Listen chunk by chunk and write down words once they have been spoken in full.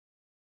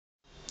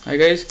Hi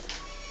guys,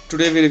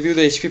 today we review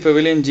the HP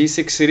Pavilion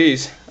G6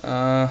 series.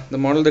 The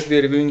model that we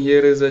are reviewing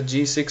here is a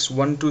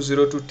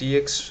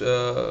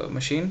G6-1202TX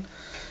machine.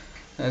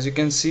 As you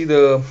can see,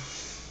 the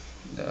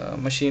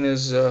machine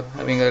is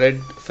having a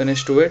red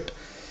finish to it.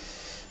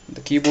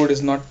 The keyboard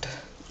is not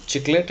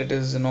chiclet, it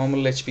is a normal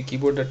HP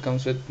keyboard that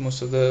comes with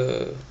most of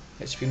the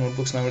HP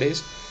notebooks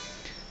nowadays.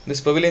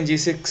 This Pavilion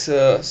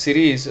G6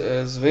 series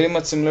is very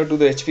much similar to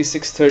the HP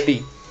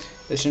 630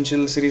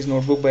 Essential Series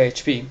notebook by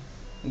HP.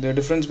 The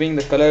difference being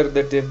the color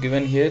that they have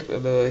given here.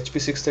 The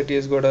HP 630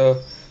 has got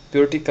a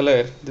purity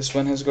color. This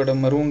one has got a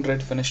maroon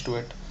red finish to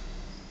it.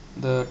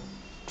 The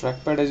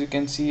trackpad, as you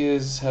can see,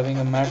 is having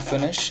a matte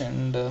finish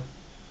and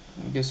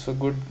gives for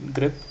good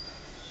grip.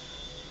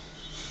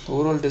 The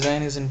overall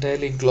design is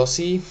entirely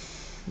glossy.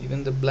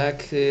 Even the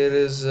black here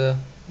is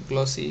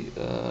glossy.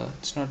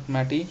 It's not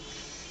matte.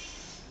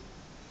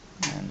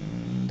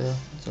 And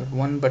so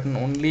one button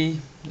only.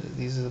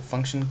 These are the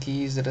function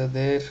keys that are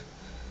there.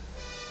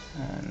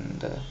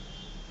 And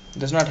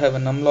does not have a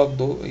numlock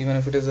though, even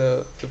if it is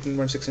a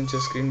 15.6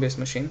 inches screen based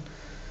machine.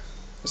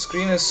 The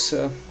screen is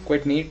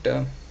quite neat.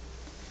 You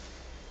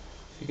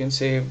can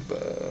say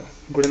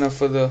good enough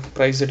for the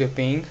price that you're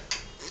paying.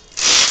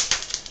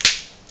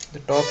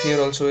 The top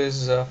here also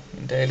is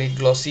entirely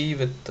glossy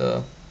with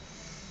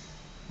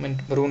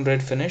maroon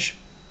red finish.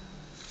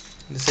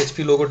 This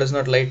HP logo does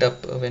not light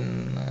up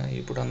when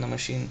you put on the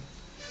machine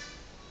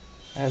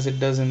as it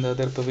does in the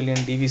other Pavilion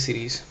DV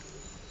series.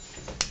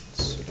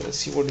 So let's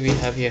see what we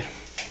have here.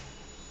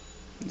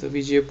 The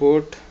VGA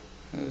port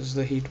is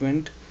the heat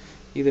vent,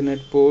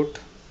 Ethernet port,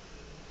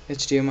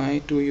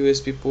 HDMI, two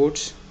USB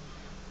ports,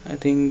 I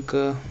think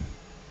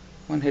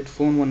one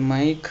headphone, one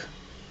mic.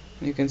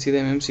 You can see the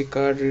MMC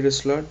card reader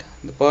slot.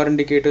 The power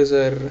indicators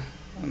are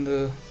on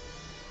the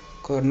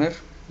corner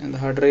and the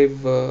hard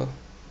drive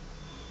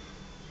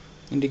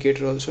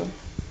indicator also.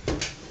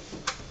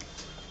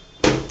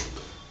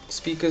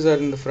 Speakers are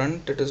in the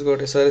front. It has got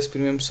SRS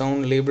premium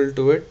sound labeled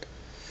to it.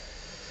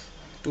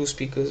 Two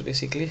speakers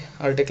basically,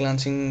 Artec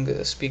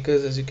launching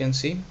speakers, as you can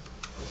see.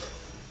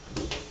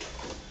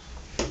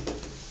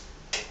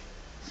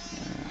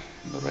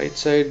 On the right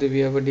side we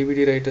have a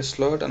DVD writer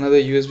slot,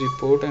 another USB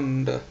port,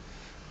 and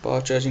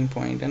power charging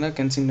point, and a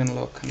Kensington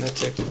lock, and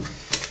that's it.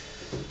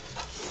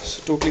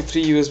 So totally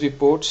 3 USB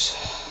ports.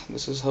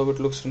 This is how it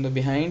looks from the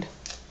behind.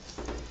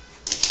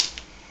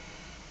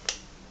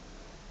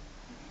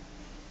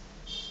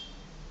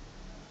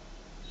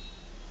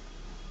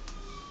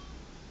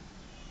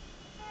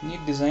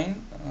 Neat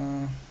design,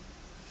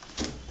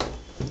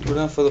 good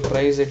enough for the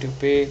price that you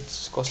pay.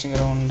 It's costing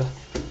around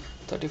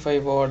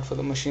 35 odd for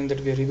the machine that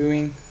we are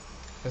reviewing.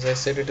 As I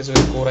said, it is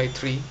with Core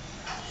i3,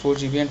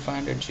 4GB and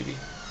 500GB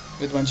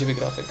with 1GB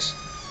graphics.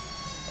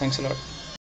 Thanks a lot.